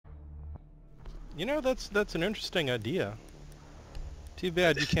You know, that's an interesting idea. Too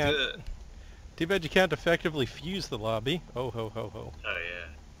bad you can't. Too bad you can't effectively fuse the lobby. Oh ho ho ho. Oh yeah.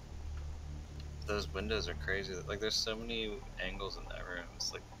 Those windows are crazy. Like, there's so many angles in that room.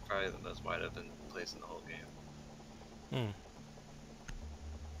 It's like probably the most wide open place in the whole game. Hmm.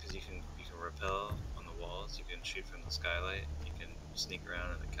 Because you can rappel on the walls. You can shoot from the skylight. You can sneak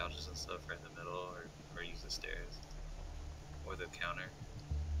around in the couches and stuff right in the middle, or use the stairs, or the counter,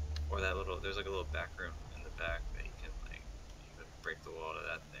 or that little. There's like a little back room in the back that you can like even break the wall to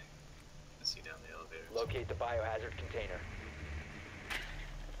that thing and see down the elevators. Locate the biohazard container.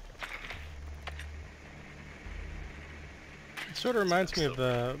 It sort of reminds me of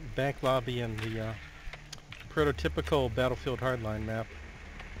the bank lobby in the prototypical Battlefield Hardline map.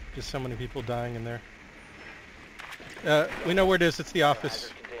 Just so many people dying in there. We know where it is. It's the office.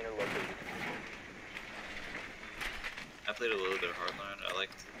 Biohazard container located. I played a little bit of Hardline. I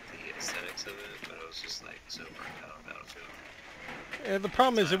liked the aesthetics of it, but it was just like so burnt out on Battlefield. The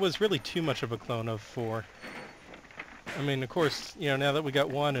problem is it was really too much of a clone of 4. I mean, of course, you know, now that we got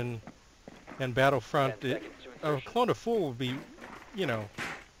 1 and Battlefront, 10 seconds to a insertion. clone of 4 would be, you know,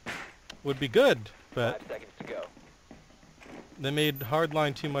 would be good, but 5 seconds to go. they made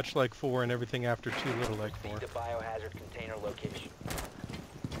Hardline too much like 4 and everything after too little like 4. The biohazard container location.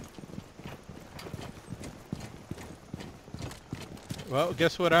 Well,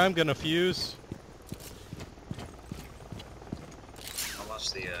 guess what I'm gonna fuse? I'll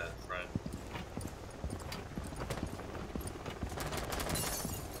watch the front.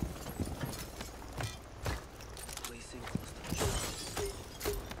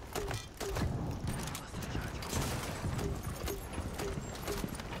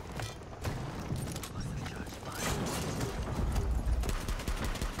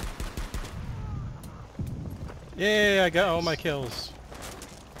 Yay, I got all my kills.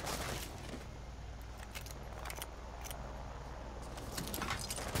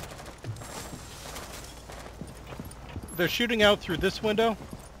 They're shooting out through this window.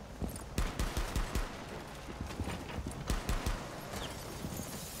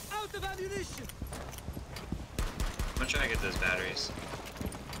 Out of ammunition. I'm gonna try to get those batteries.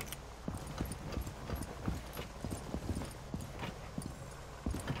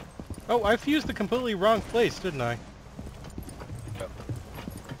 Oh, I fused the completely wrong place, didn't I?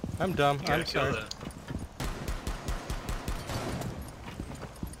 I'm dumb. You gotta I'm kill sorry.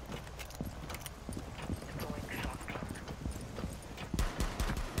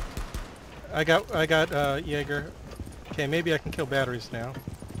 I got Jaeger. Okay, maybe I can kill batteries now.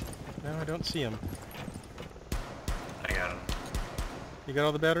 No, I don't see him. I got him. You got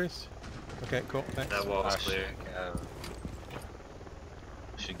all the batteries? Okay, cool. Thanks. That wall was clear.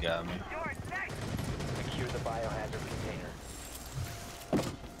 She got me. Secure the biohazard container.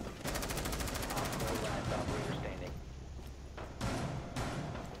 Last operator standing.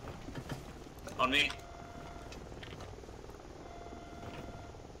 On me.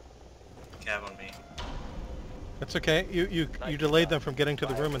 Cav on me. That's okay. You delayed them from getting to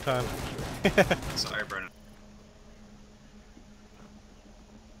the room in time. Sorry, Brennan.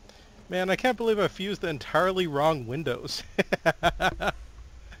 Man, I can't believe I fused the entirely wrong windows.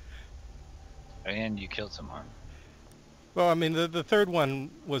 And you killed someone. Well, I mean, the third one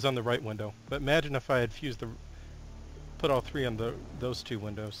was on the right window, but imagine if I had put all 3 on those 2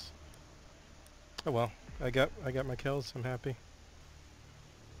 windows. Oh well, I got my kills. I'm happy.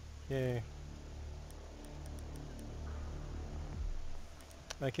 Yay.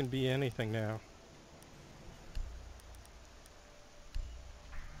 I can be anything now.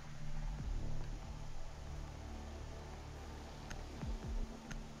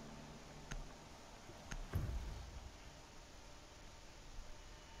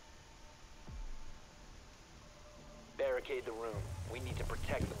 Barricade the room. We need to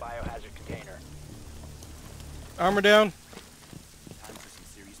protect the biohazard container. Armor down. Time for some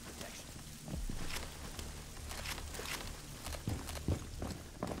serious protection.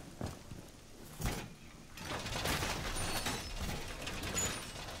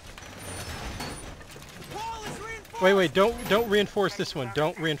 Wall is reinforced. Wait, don't reinforce this one.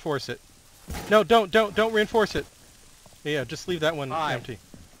 Don't reinforce it. No, don't reinforce it. Yeah, just leave that one empty.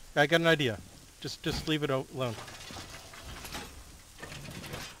 I got an idea. Just leave it alone.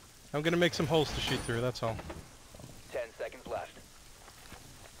 I'm gonna make some holes to shoot through, that's all. 10 seconds left.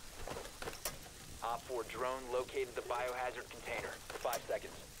 Op 4 drone located the biohazard container. 5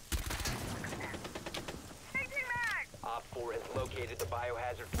 seconds. Op 4 has located the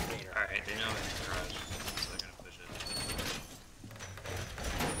biohazard container. Alright, they know I'm in the garage, so they're gonna push it.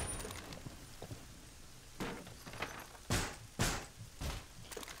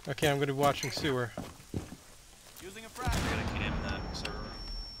 Okay, I'm going to be watching sewer. Using a frag. We're gonna cam that server.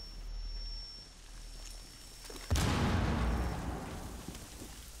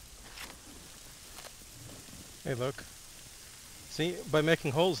 Hey, look. See, by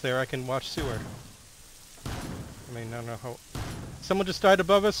making holes there, I can watch sewer. I mean, no, no. Someone just died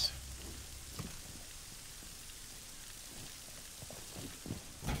above us.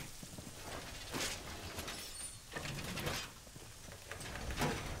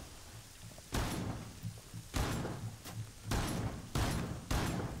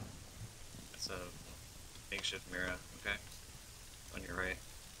 It's a makeshift mirror, okay? On your right.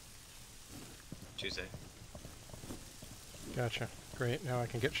 Tuesday. Gotcha. Great. Now I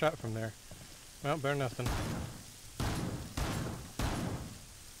can get shot from there. Well, better nothing.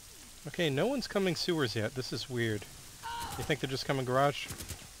 Okay, no one's coming sewers yet. This is weird. You think they're just coming garage?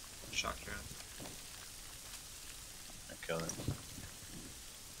 Shock drone. I killed it.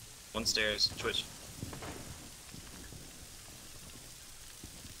 One stairs, Twitch.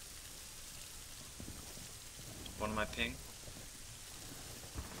 One of my ping.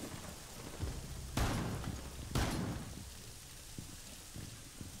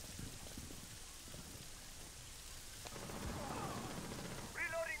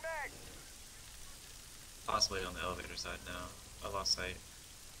 Reloading mag. Possibly on the elevator side now. I lost sight.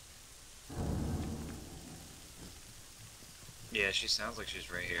 Yeah, she sounds like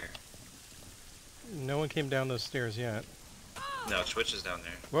she's right here. No one came down those stairs yet. No, Twitch is down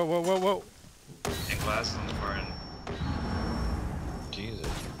there. Whoa, whoa, whoa, whoa! And glass is on the far end. Jesus.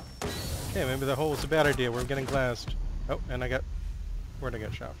 Okay, maybe the hole was a bad idea. We're getting glassed. Oh, and I got... Where'd I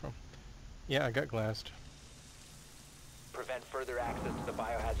get shot from? Yeah, I got glassed. Prevent further access to the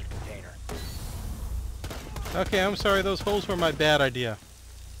biohazard container. Okay, I'm sorry. Those holes were my bad idea.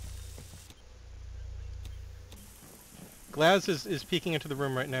 Glaz is peeking into the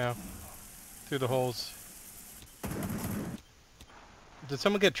room right now. Through the holes. Did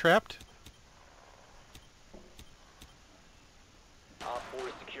someone get trapped? Op 4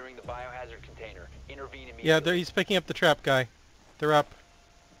 is securing the biohazard container. Intervene immediately. Yeah, he's picking up the trap guy. They're up.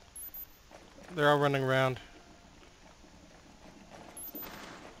 They're all running around.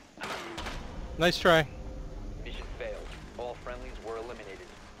 Nice try. Mission failed. All friendlies were eliminated.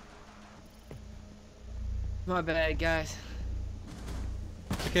 My bad, guys.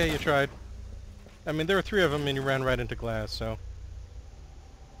 Okay, you tried. I mean, there were 3 of them and you ran right into glass, so...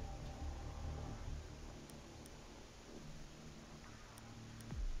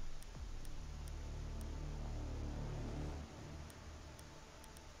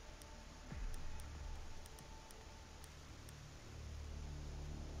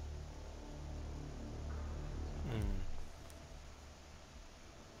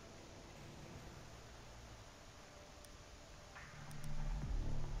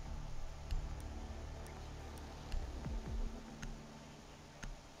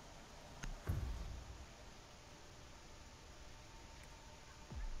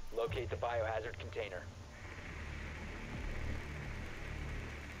 Locate the biohazard container.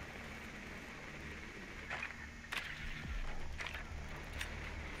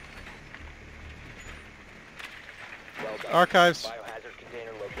 Well done. Archives. Biohazard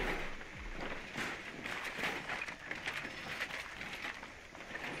container located.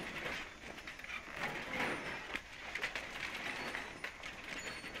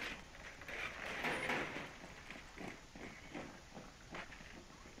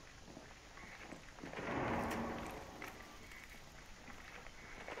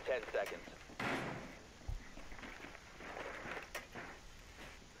 Seconds.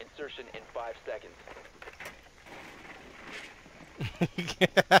 Insertion in 5 seconds.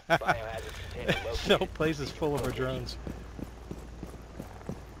 Biohazard container The located. whole place is full of our drones.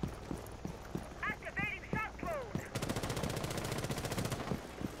 Activating shock code.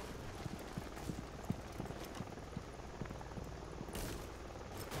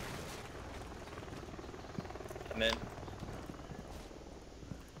 I'm in.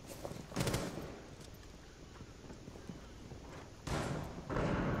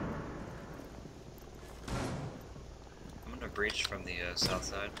 I'm gonna breach from the south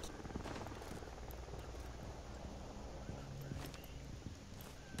side.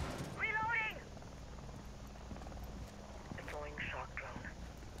 Reloading. Deploying shock drone.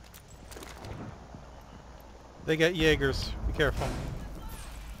 They got Jaegers. Be careful.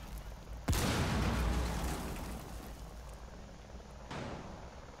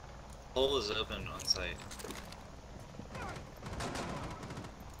 Hole is open on site.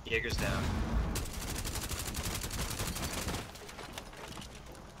 Jaeger's down.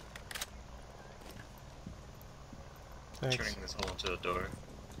 Thanks. Turning this hole into a door.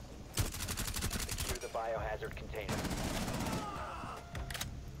 biohazard container.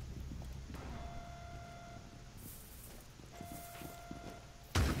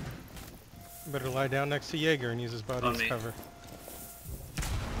 Better lie down next to Jaeger and use his body On as me. cover.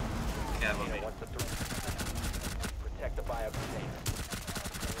 Cab on me. Once the protect the bio container.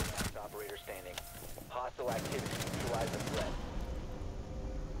 Last operator standing. Hostile activity. Neutralize the threat.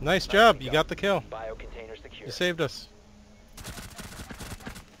 Nice job, you got the kill. Bio container secure. You saved us.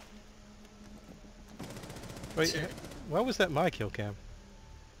 Wait, why was that my kill cam?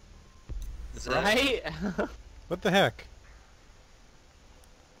 Is that- Right? What the heck?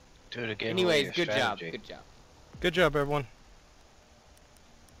 Dude, it gave away Anyways, your good job. strategy. Good job. Good job, everyone.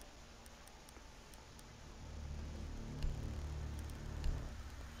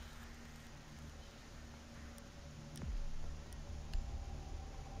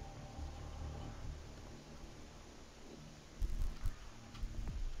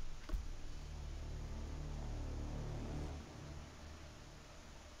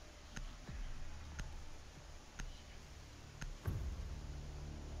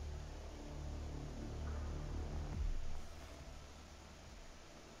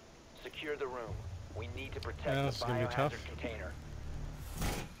 Secure the room. We need to protect Yeah, the this is gonna be biohazard tough. container.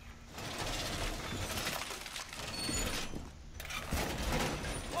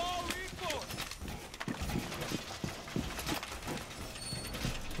 All reinforced.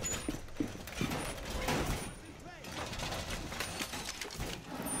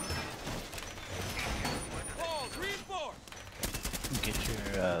 All reinforced. Get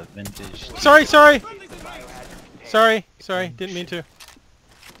your vintage. Sorry, sorry! Biohazard container. Sorry, didn't mean to.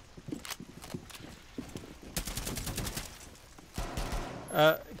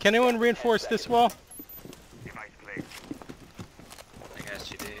 Can anyone reinforce this wall? I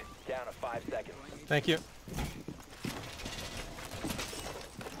got you, dude. Down to 5 seconds. Thank you.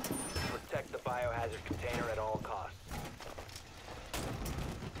 Protect the biohazard container at all costs.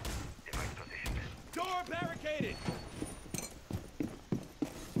 Door barricaded.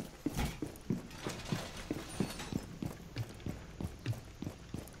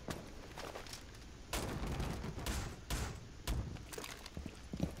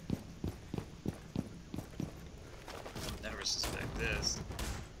 Never suspect this.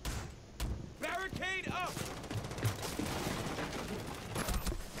 Barricade up.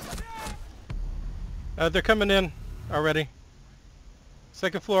 They're coming in already.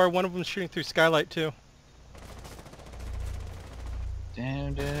 Second floor, one of them's shooting through skylight too.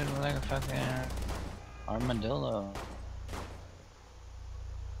 Damn, dude, we're like a fucking armadillo.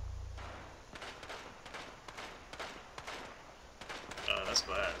 Oh, that's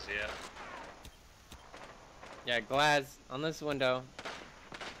glass, yeah. Yeah, glass on this window.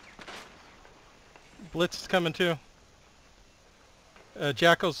 Blitz is coming too.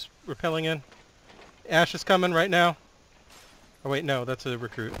 Jackal's rappelling in. Ash is coming right now. Oh wait, no, that's a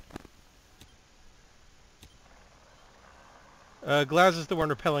recruit. Glaz is the one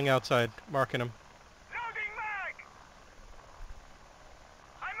rappelling outside, marking him.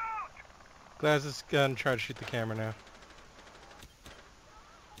 Glaz is gonna try to shoot the camera now.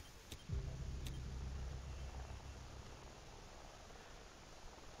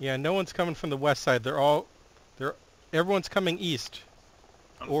 Yeah, no one's coming from the west side. Everyone's coming east.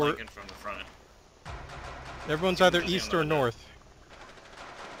 I'm Or- flanking from the front. Everyone's Keep either busy east on or the window. north.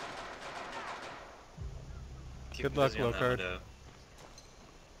 Keep Good luck, busy on that Locard. window.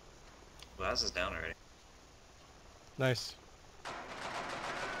 Glass is down already. Nice.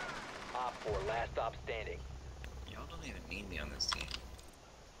 Op 4, last stop standing. Y'all don't even need me on this team.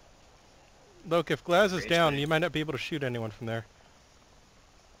 Look, if Glaz is Rage down, bait. you might not be able to shoot anyone from there.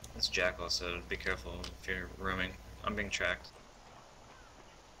 It's Jackal, so be careful if you're roaming. I'm being tracked.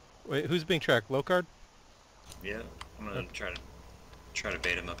 Wait, who's being tracked? Locard? Yeah, I'm gonna try to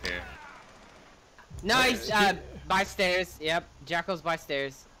bait him up here. Nice. By stairs. Yep. Jackal's by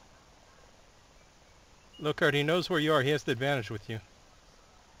stairs. Locard, he knows where you are. He has the advantage with you.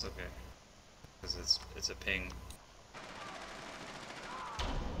 It's okay. Because it's a ping.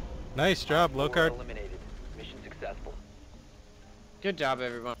 Nice job, Op 4 Locard. eliminated. Mission successful. Good job,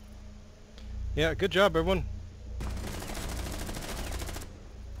 everyone. Yeah, good job, everyone.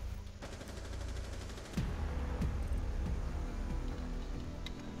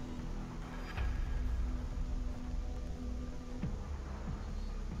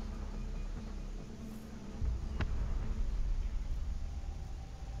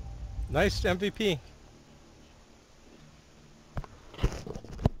 Nice MVP.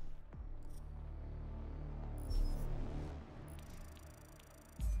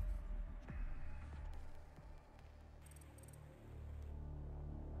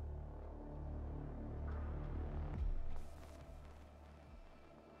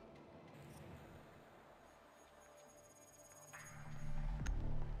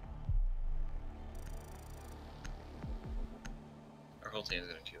 Our whole team's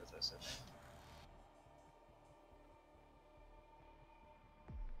gonna queue with us, I think.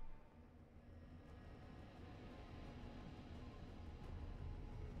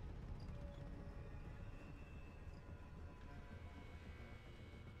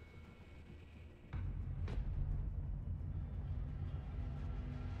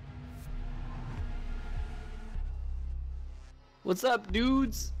 What's up,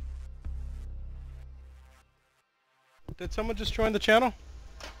 dudes? Did someone just join the channel?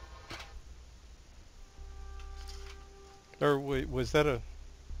 Or wait, was that a...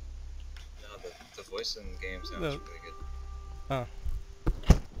 No, the voice in game sounds No. really good. Oh.